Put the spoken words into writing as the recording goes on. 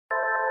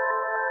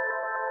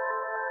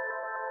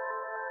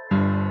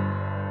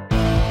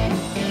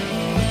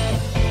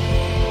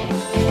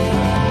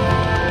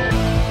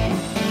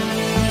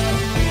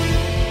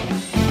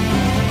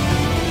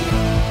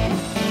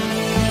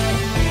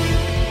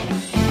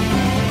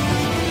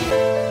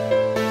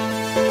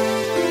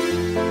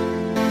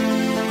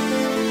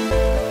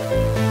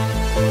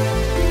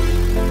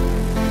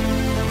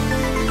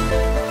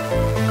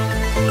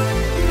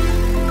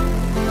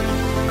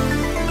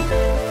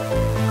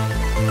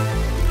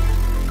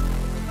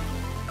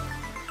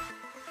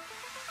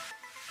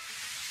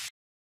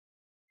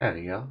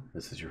Howdy y'all,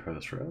 this is your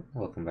host Rob.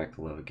 Welcome back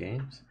to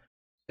LovettGamez.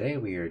 Today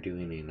we are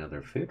doing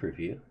another food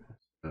review,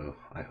 so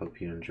I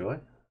hope you enjoy.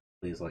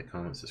 Please like,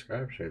 comment,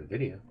 subscribe, share the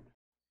video.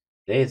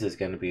 Today's is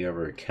going to be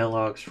over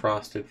Kellogg's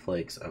Frosted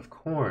Flakes of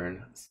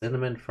Corn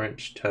Cinnamon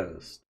French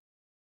Toast.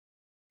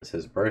 It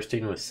says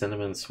bursting with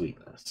cinnamon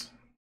sweetness.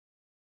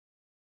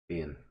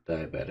 Being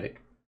diabetic,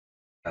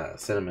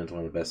 cinnamon is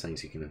one of the best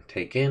things you can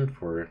take in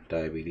for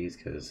diabetes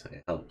because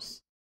it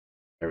helps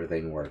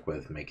everything work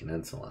with making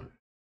insulin.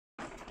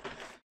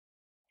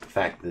 The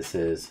fact this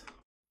is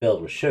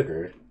filled with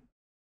sugar,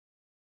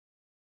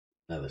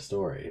 another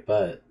story,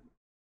 but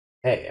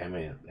hey, I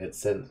mean,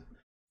 it's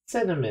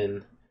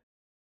cinnamon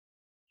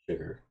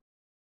sugar,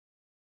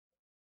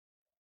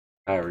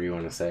 however you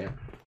want to say it.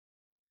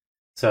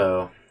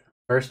 So,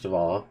 first of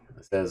all,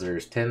 it says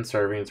there's 10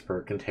 servings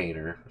per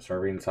container,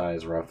 serving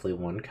size roughly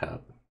 1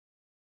 cup.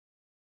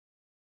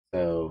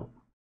 So,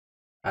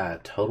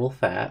 total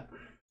fat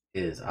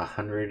is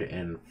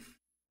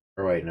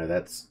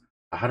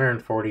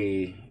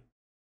 140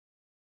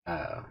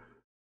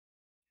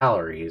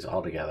 calories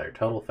altogether.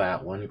 Total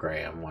fat 1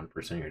 gram,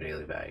 1% of your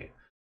daily value.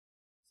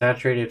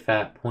 Saturated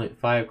fat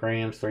 0.5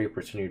 grams, 3%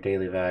 of your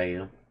daily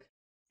value.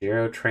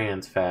 0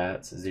 trans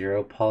fats,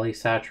 0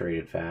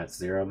 polysaturated fats,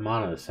 0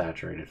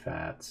 monosaturated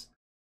fats.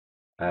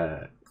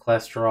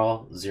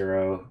 Cholesterol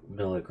 0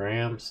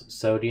 milligrams.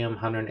 Sodium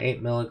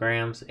 108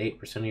 milligrams,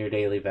 8% of your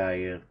daily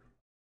value.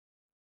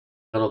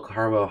 Total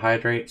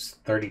carbohydrates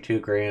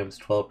 32 grams,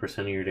 12%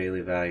 of your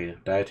daily value.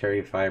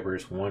 Dietary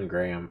fibers 1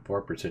 gram,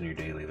 4% of your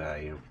daily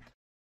value.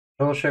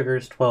 Total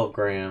sugars 12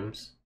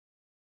 grams.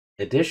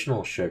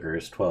 Additional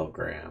sugars 12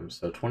 grams,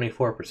 so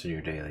 24% of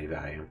your daily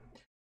value.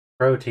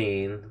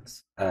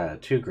 Proteins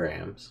 2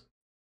 grams.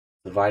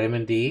 The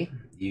vitamin D,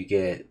 you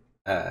get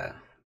 10%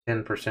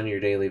 of your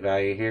daily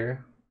value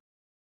here.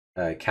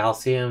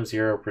 Calcium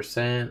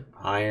 0%,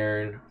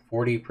 iron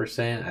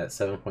 40% at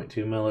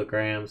 7.2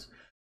 milligrams,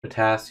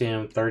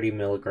 potassium 30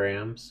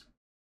 milligrams,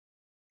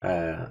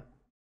 thiamine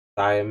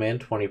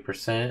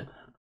 20% of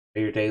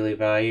your daily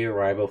value,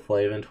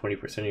 riboflavin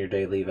 20% of your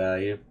daily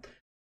value,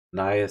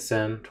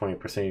 niacin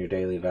 20% of your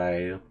daily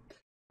value,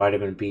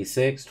 vitamin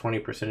B6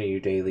 20% of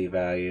your daily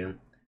value,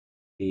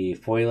 the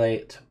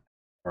folate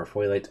or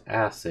folate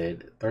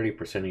acid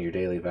 30% of your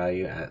daily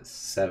value at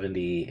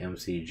 70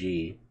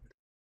 mcg,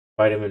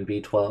 vitamin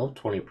B12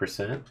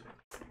 20%.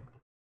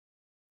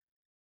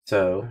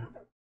 So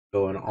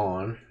going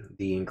on,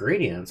 the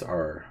ingredients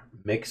are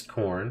mixed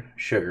corn,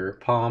 sugar,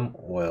 palm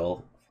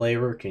oil,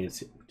 flavor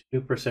contains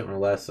 2% or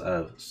less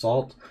of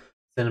salt,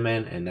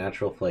 cinnamon, and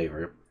natural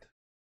flavor.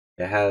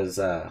 It has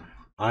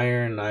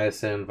iron,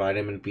 niacin,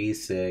 vitamin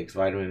B6,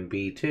 vitamin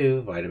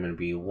B2, vitamin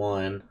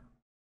B1,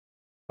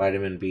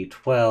 vitamin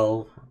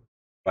B12,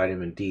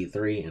 vitamin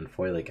D3, and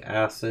folic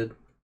acid.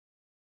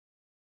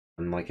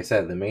 And like I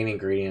said, the main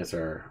ingredients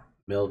are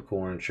milled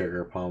corn,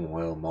 sugar, palm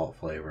oil, malt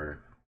flavor.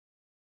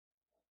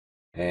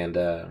 And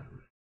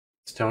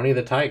it's Tony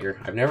the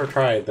Tiger. I've never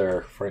tried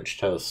their French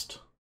toast,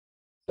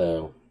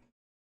 so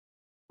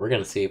we're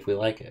going to see if we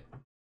like it.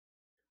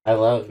 I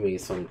love me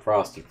some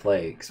Frosted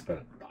Flakes,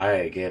 but I,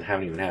 again,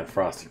 haven't even had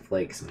Frosted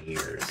Flakes in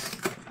years.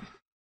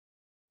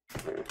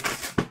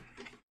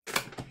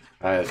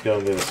 I was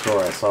going to the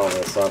store, I saw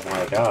this up, I'm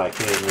like, oh, I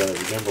can't even really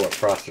remember what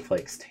Frosted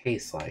Flakes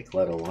taste like,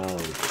 let alone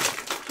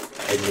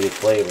a new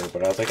flavor.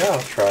 But I was like, oh,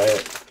 I'll try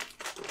it.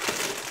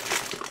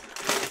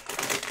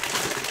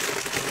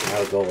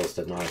 My goal is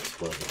to not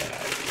explode the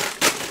bag.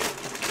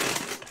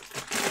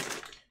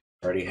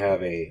 I already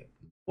have a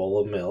bowl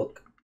of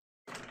milk.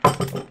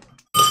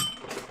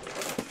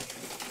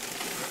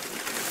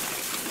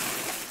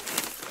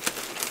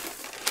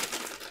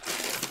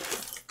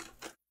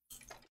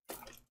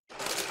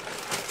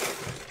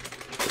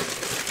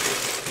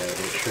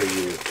 Make sure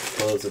you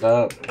close it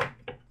up.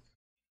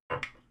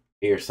 Get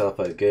yourself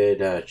a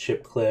good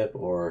chip clip,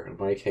 or in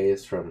my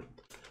case, from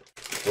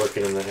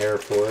working in the Air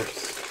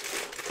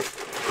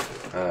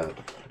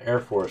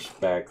Force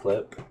bag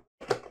clip.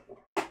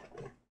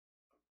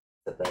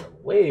 Set that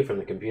away from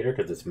the computer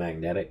because it's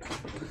magnetic.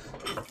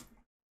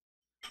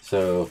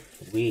 So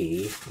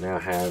we now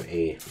have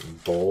a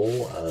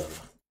bowl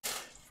of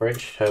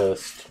French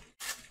toast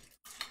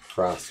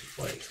Frosted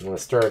Flakes. I'm going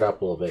to stir it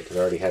up a little bit because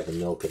I already had the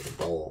milk in the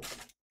bowl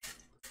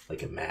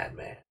like a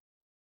madman.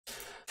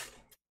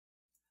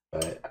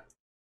 But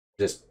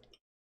just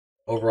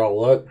overall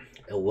look,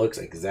 it looks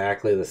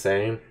exactly the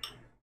same.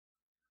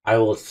 I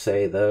will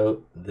say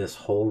though, this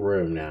whole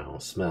room now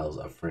smells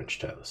of French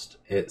toast.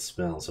 It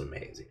smells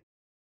amazing.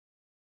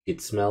 You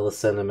can smell the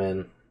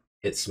cinnamon.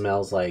 It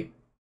smells like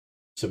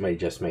somebody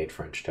just made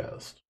French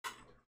toast.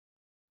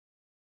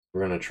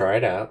 We're going to try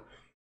it out.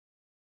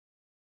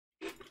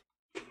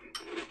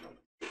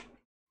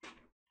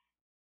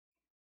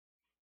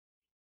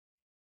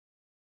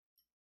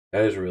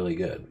 That is really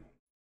good.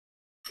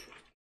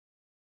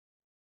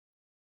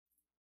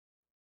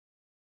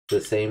 The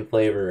same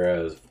flavor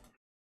as,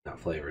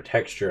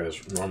 texture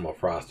as normal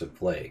Frosted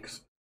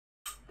Flakes.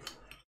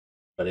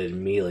 But it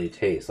immediately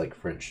tastes like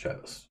French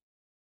toast.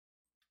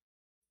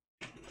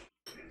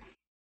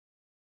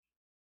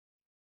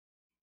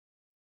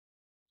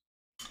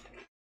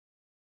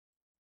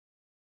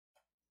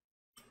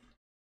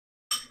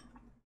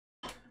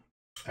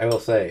 I will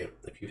say,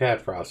 if you've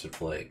had Frosted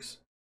Flakes,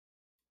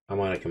 I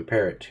want to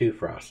compare it to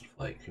Frosted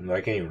Flakes.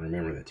 I can't even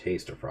remember the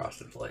taste of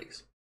Frosted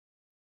Flakes.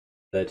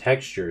 The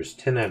texture is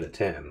 10 out of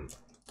 10.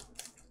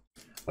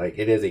 Like,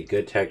 it is a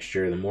good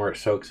texture. The more it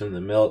soaks in the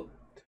milk,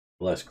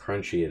 the less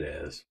crunchy it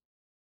is.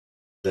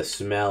 The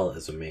smell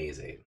is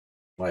amazing.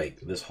 Like,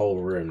 this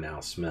whole room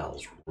now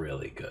smells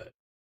really good.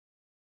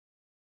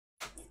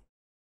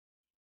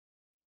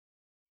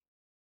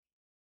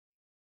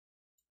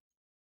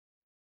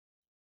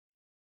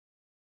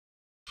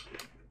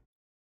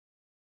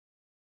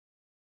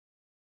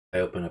 I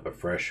opened up a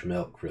fresh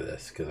milk for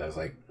this because I was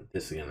like,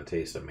 this is going to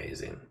taste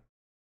amazing.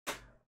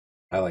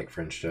 I like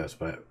French toast,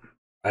 but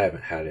I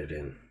haven't had it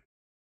in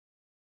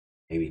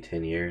maybe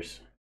 10 years.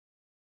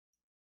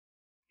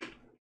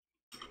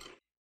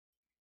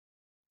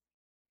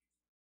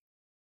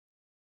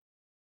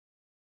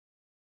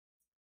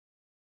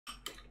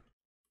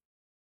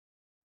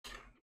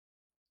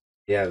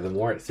 Yeah, the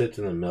more it sits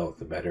in the milk,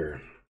 the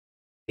better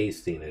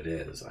tasting it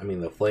is. I mean,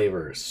 the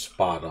flavor is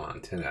spot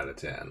on, 10 out of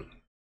 10.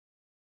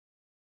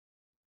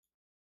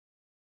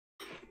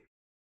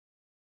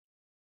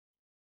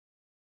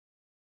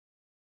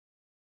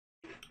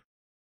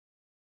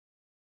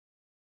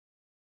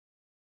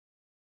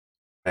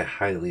 I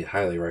highly,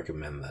 highly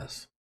recommend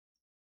this.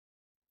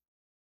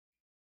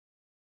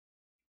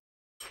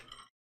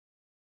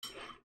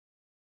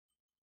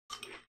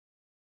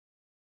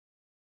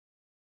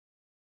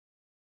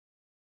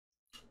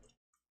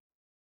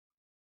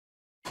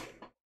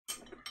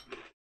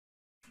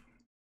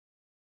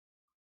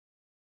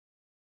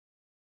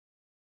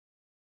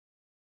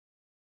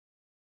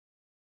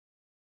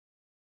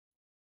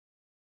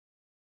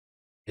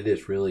 It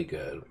is really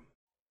good.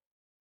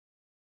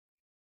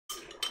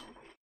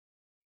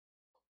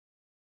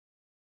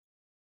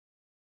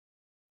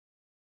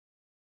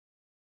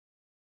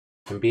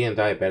 And being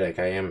diabetic,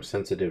 I am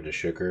sensitive to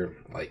sugar.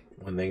 Like,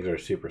 when things are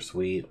super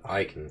sweet,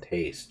 I can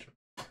taste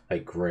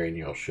like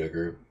granule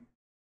sugar,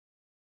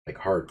 like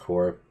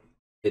hardcore.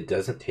 It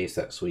doesn't taste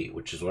that sweet,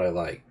 which is what I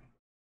like.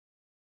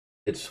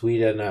 It's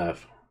sweet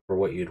enough for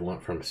what you'd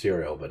want from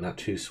cereal, but not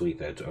too sweet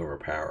that it's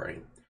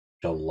overpowering,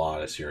 which a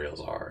lot of cereals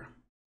are.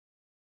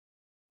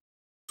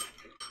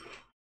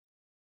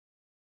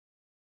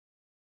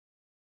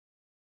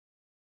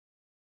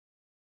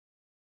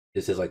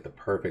 This is like the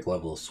perfect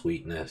level of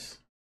sweetness.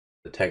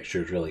 The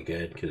texture is really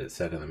good because it's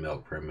set in the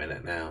milk for a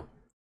minute now.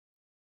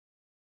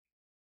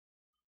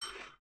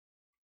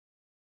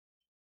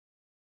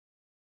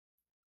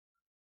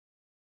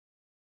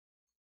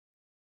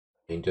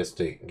 And just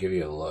to give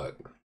you a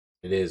look,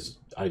 it is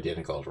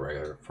identical to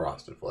regular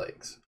Frosted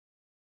Flakes.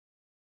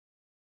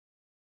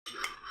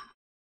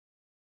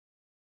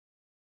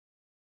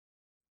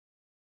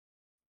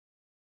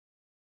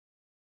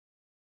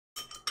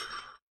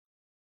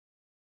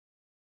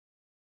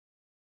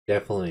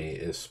 Definitely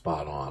is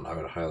spot on. I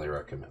would highly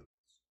recommend.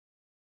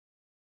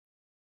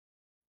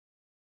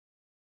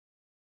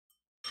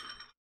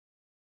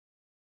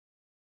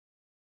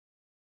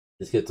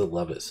 This gets a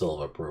Love It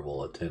Silver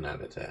approval, a 10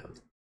 out of 10.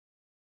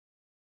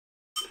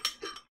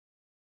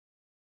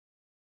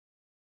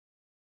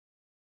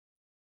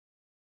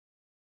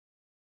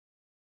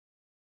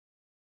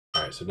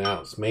 Alright, so now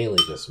it's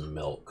mainly just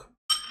milk.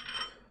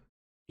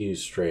 Huge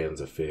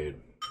strands of food.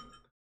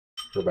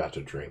 We're about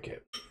to drink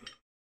it.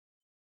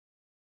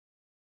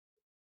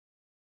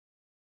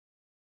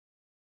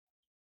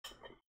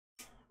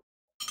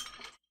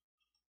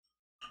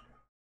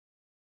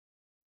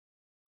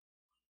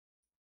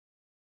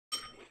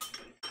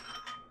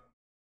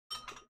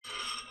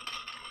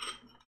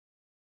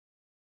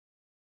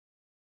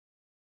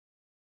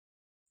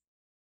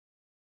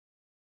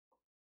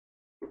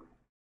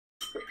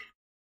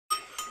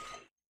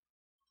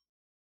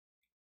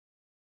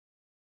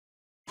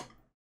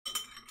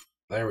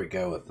 There we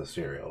go with the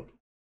cereal.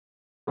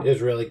 It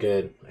is really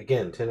good.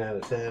 Again, 10 out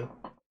of 10.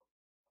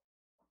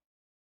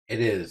 It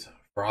is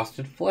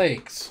Frosted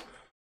Flakes,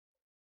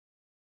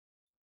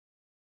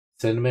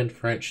 cinnamon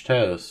French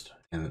toast,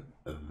 and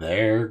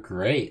they're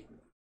great.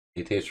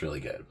 They taste really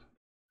good.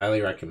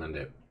 Highly recommend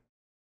it.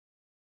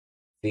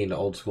 Seeing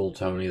old school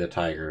Tony the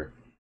Tiger.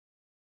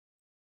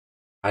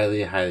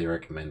 Highly, highly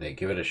recommend it.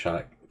 Give it a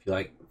shot. If you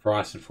like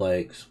Frosted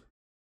Flakes,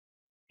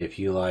 if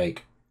you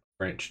like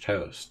French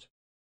toast,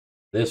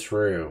 this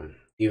room,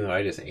 even though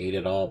I just ate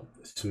it all,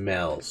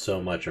 smells so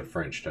much of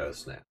French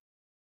toast now.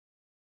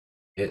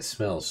 It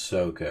smells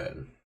so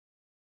good.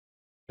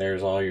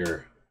 There's all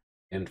your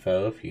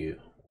info if you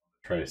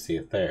try to see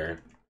it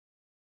there.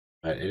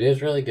 But it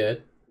is really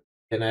good.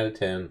 10 out of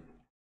 10.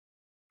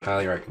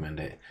 Highly recommend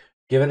it.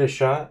 Give it a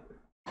shot.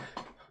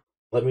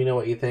 Let me know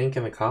what you think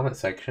in the comment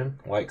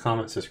section. Like,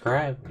 comment,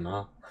 subscribe, and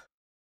I'll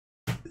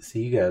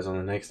see you guys on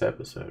the next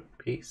episode.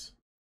 Peace.